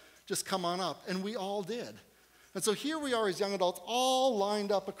God, just come on up. And we all did. And so here we are as young adults, all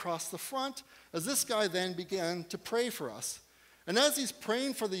lined up across the front, as this guy then began to pray for us. And as he's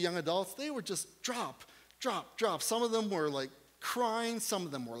praying for the young adults, they were just drop, drop, drop. Some of them were like crying, some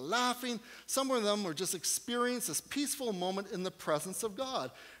of them were laughing, some of them were just experiencing this peaceful moment in the presence of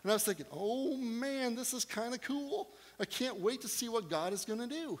God. And I was thinking, oh man, this is kind of cool. I can't wait to see what God is going to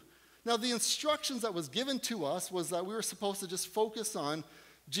do. Now, the instructions that was given to us was that we were supposed to just focus on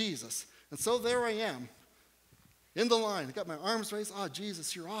Jesus. And so there I am, in the line. I got my arms raised. "Oh,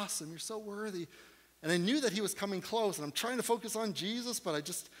 Jesus, you're awesome. You're so worthy." And I knew that he was coming close, and I'm trying to focus on Jesus, but I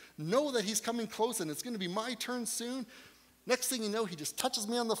just know that he's coming close, and it's going to be my turn soon. Next thing you know, he just touches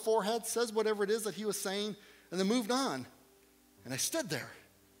me on the forehead, says whatever it is that he was saying, and then moved on. And I stood there.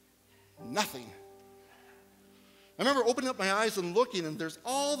 Nothing. I remember opening up my eyes and looking, and there's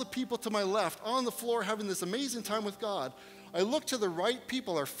all the people to my left on the floor having this amazing time with God. I look to the right,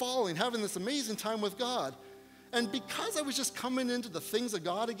 people are falling, having this amazing time with God. And because I was just coming into the things of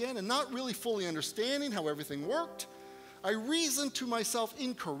God again and not really fully understanding how everything worked, I reasoned to myself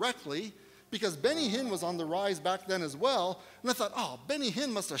incorrectly, because Benny Hinn was on the rise back then as well, and I thought, oh, Benny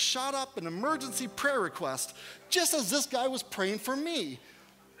Hinn must have shot up an emergency prayer request just as this guy was praying for me.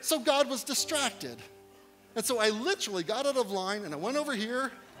 So God was distracted. And so I literally got out of line and I went over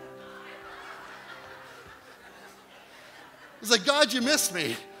here. It was like, "God, you missed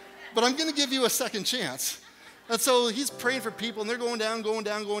me, but I'm going to give you a second chance." And so he's praying for people, and they're going down, going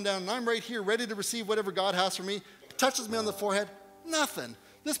down, going down, and I'm right here ready to receive whatever God has for me. He touches me on the forehead, nothing.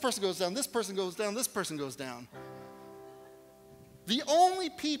 This person goes down, this person goes down, this person goes down. The only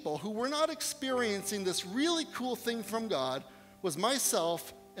people who were not experiencing this really cool thing from God was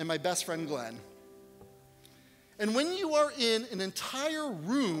myself and my best friend Glenn. And when you are in an entire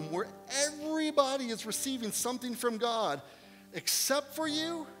room where everybody is receiving something from God except for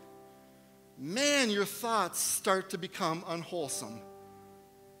you, man, your thoughts start to become unwholesome.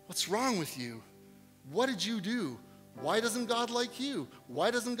 What's wrong with you? What did you do? Why doesn't God like you? Why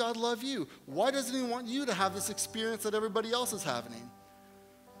doesn't God love you? Why doesn't he want you to have this experience that everybody else is having?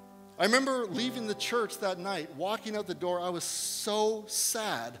 I remember leaving the church that night, walking out the door. I was so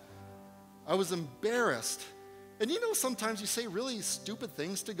sad. I was embarrassed. And you know, sometimes you say really stupid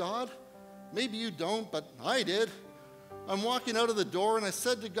things to God. Maybe you don't, but I did. I'm walking out of the door and I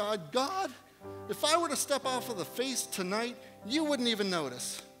said to God, "God, if I were to step off of the face tonight, you wouldn't even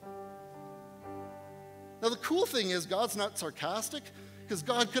notice." Now, the cool thing is God's not sarcastic, because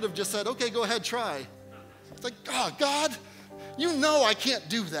God could have just said, "Okay, go ahead, try." It's like, "Oh, God, you know I can't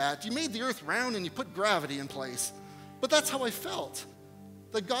do that. You made the earth round and you put gravity in place." But that's how I felt,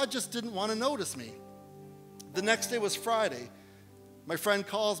 that God just didn't want to notice me. The next day was Friday. My friend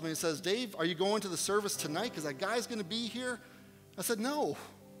calls me and says, "Dave, are you going to the service tonight? Because that guy's going to be here." I said, No,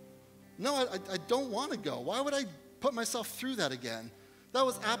 I don't want to go. Why would I put myself through that again? That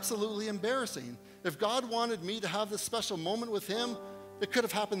was absolutely embarrassing. If God wanted me to have this special moment with him, it could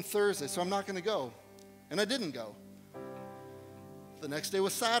have happened Thursday, so I'm not going to go. And I didn't go. The next day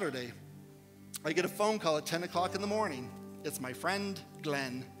was Saturday. I get a phone call at 10 o'clock in the morning. It's my friend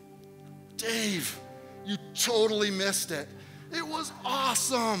Glenn. "Dave, you totally missed it. It was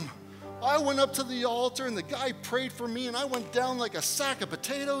awesome. I went up to the altar and the guy prayed for me and I went down like a sack of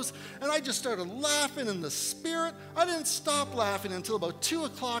potatoes and I just started laughing in the spirit. I didn't stop laughing until about 2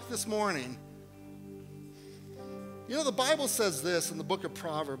 o'clock this morning." You know, the Bible says this in the book of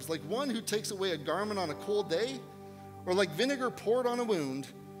Proverbs, like one who takes away a garment on a cold day, or like vinegar poured on a wound,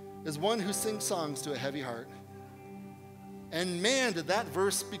 is one who sings songs to a heavy heart. And man, did that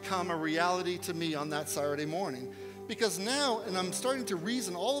verse become a reality to me on that Saturday morning. Because now, and I'm starting to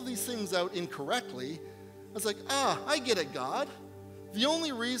reason all of these things out incorrectly, I was like, I get it, God. The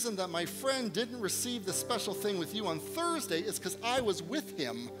only reason that my friend didn't receive the special thing with you on Thursday is because I was with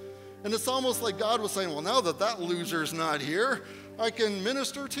him. And it's almost like God was saying, well, now that that loser's not here, I can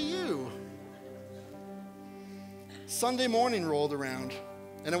minister to you. Sunday morning rolled around,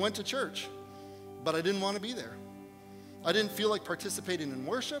 and I went to church, but I didn't want to be there. I didn't feel like participating in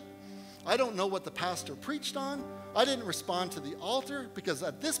worship. I don't know what the pastor preached on. I didn't respond to the altar because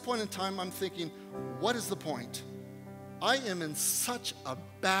at this point in time, I'm thinking, what is the point? I am in such a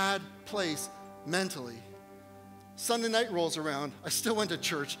bad place mentally. Sunday night rolls around. I still went to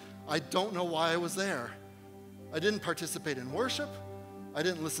church. I don't know why I was there. I didn't participate in worship. I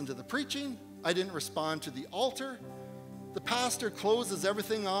didn't listen to the preaching. I didn't respond to the altar. The pastor closes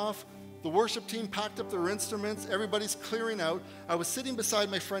everything off. The worship team packed up their instruments. Everybody's clearing out. I was sitting beside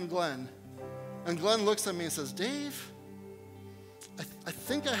my friend Glenn. And Glenn looks at me and says, Dave, I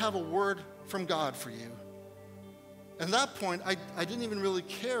think I have a word from God for you. And at that point, I didn't even really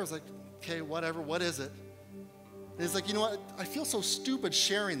care. I was like, okay, whatever, what is it? And he's like, you know what? I feel so stupid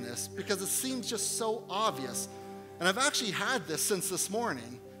sharing this because it seems just so obvious. And I've actually had this since this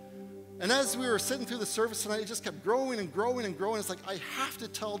morning. And as we were sitting through the service tonight, it just kept growing and growing and growing. It's like, I have to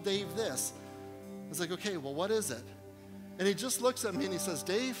tell Dave this. I was like, okay, well, what is it? And he just looks at me and he says,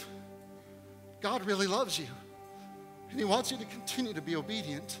 Dave, God really loves you. And he wants you to continue to be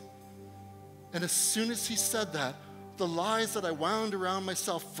obedient. And as soon as he said that, the lies that I wound around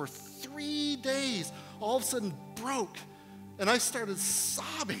myself for 3 days all of a sudden broke. And I started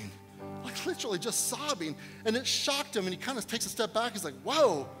sobbing, like literally just sobbing. And it shocked him, and he kind of takes a step back. He's like,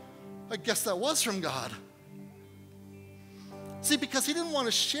 whoa, I guess that was from God. See, because he didn't want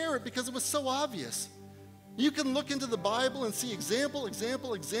to share it because it was so obvious. You can look into the Bible and see example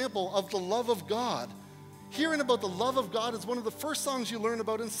of the love of God. Hearing about the love of God is one of the first songs you learn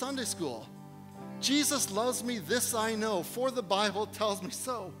about in Sunday school. Jesus loves me, this I know, for the Bible tells me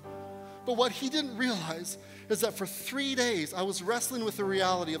so. But what he didn't realize is that for 3 days, I was wrestling with the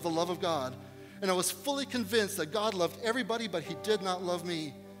reality of the love of God. And I was fully convinced that God loved everybody, but he did not love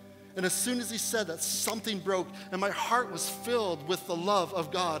me. And as soon as he said that, something broke, and my heart was filled with the love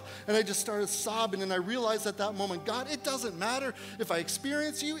of God. And I just started sobbing, and I realized at that moment, God, it doesn't matter if I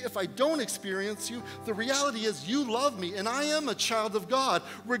experience you, if I don't experience you. The reality is you love me, and I am a child of God,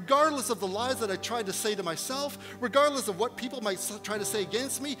 regardless of the lies that I tried to say to myself, regardless of what people might try to say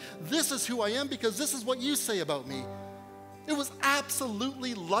against me. This is who I am because this is what you say about me. It was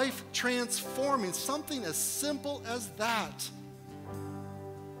absolutely life-transforming, something as simple as that.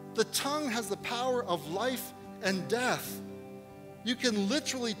 The tongue has the power of life and death. You can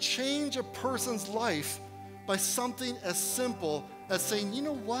literally change a person's life by something as simple as saying, you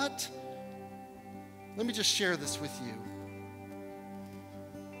know what? Let me just share this with you.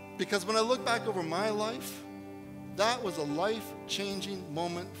 Because when I look back over my life, that was a life-changing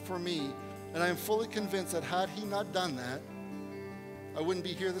moment for me. And I am fully convinced that had he not done that, I wouldn't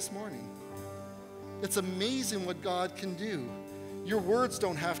be here this morning. It's amazing what God can do. Your words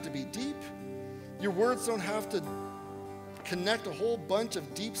don't have to be deep. Your words don't have to connect a whole bunch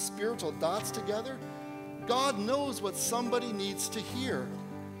of deep spiritual dots together. God knows what somebody needs to hear.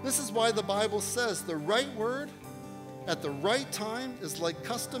 This is why the Bible says the right word at the right time is like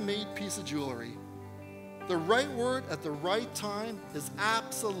custom-made piece of jewelry. The right word at the right time is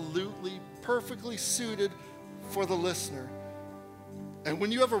absolutely perfectly suited for the listener. And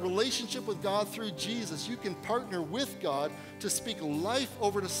when you have a relationship with God through Jesus, you can partner with God to speak life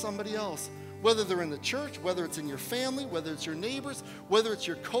over to somebody else. Whether they're in the church, whether it's in your family, whether it's your neighbors, whether it's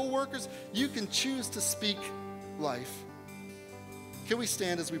your co-workers, you can choose to speak life. Can we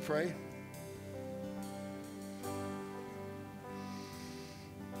stand as we pray?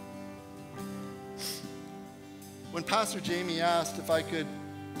 When Pastor Jamie asked if I could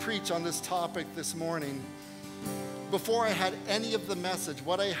preach on this topic this morning, before I had any of the message,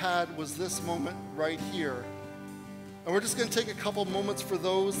 what I had was this moment right here. And we're just going to take a couple moments for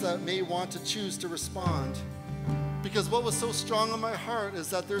those that may want to choose to respond. Because what was so strong on my heart is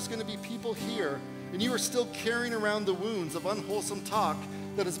that there's going to be people here, and you are still carrying around the wounds of unwholesome talk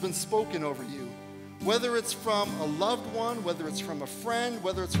that has been spoken over you. Whether it's from a loved one, whether it's from a friend,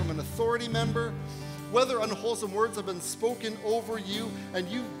 whether it's from an authority member, whether unwholesome words have been spoken over you and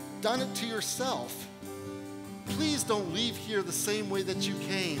you've done it to yourself. Please don't leave here the same way that you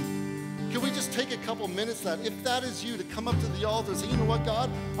came. Can we just take a couple minutes that if that is you to come up to the altar and say, you know what, God,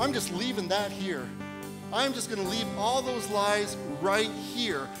 I'm just leaving that here. I'm just going to leave all those lies right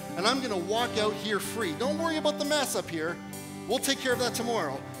here, and I'm going to walk out here free. Don't worry about the mess up here. We'll take care of that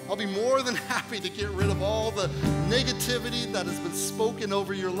tomorrow. I'll be more than happy to get rid of all the negativity that has been spoken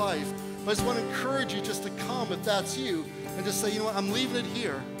over your life. But I just want to encourage you just to come if that's you and just say, you know what, I'm leaving it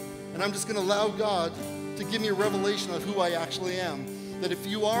here. And I'm just going to allow God to give me a revelation of who I actually am. That if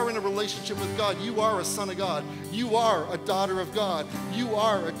you are in a relationship with God, you are a son of God. You are a daughter of God. You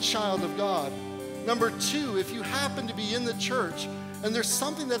are a child of God. Number two, if you happen to be in the church and there's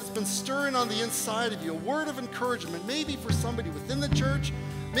something that's been stirring on the inside of you, a word of encouragement, maybe for somebody within the church,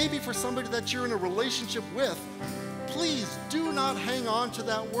 maybe for somebody that you're in a relationship with, please do not hang on to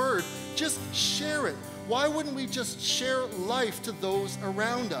that word. Just share it. Why wouldn't we just share life to those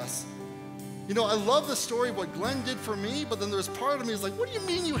around us? You know, I love the story of what Glenn did for me, but then there's part of me is like, what do you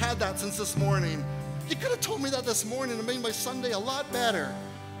mean you had that since this morning? You could have told me that this morning and made my Sunday a lot better.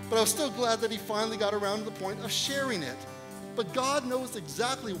 But I was still glad that he finally got around to the point of sharing it. But God knows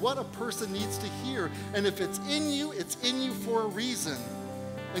exactly what a person needs to hear. And if it's in you for a reason.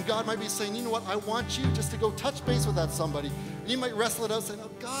 And God might be saying, you know what, I want you just to go touch base with that somebody. And you might wrestle it out saying, oh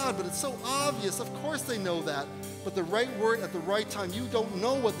God, but it's so obvious. Of course they know that. But the right word at the right time, you don't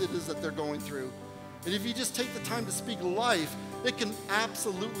know what it is that they're going through. And if you just take the time to speak life, it can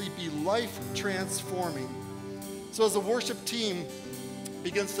absolutely be life transforming. So as the worship team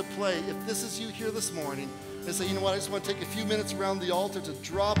begins to play, if this is you here this morning, and say, you know what, I just want to take a few minutes around the altar to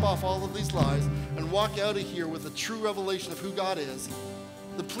drop off all of these lies and walk out of here with a true revelation of who God is,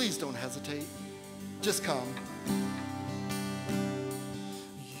 then please don't hesitate. Just come.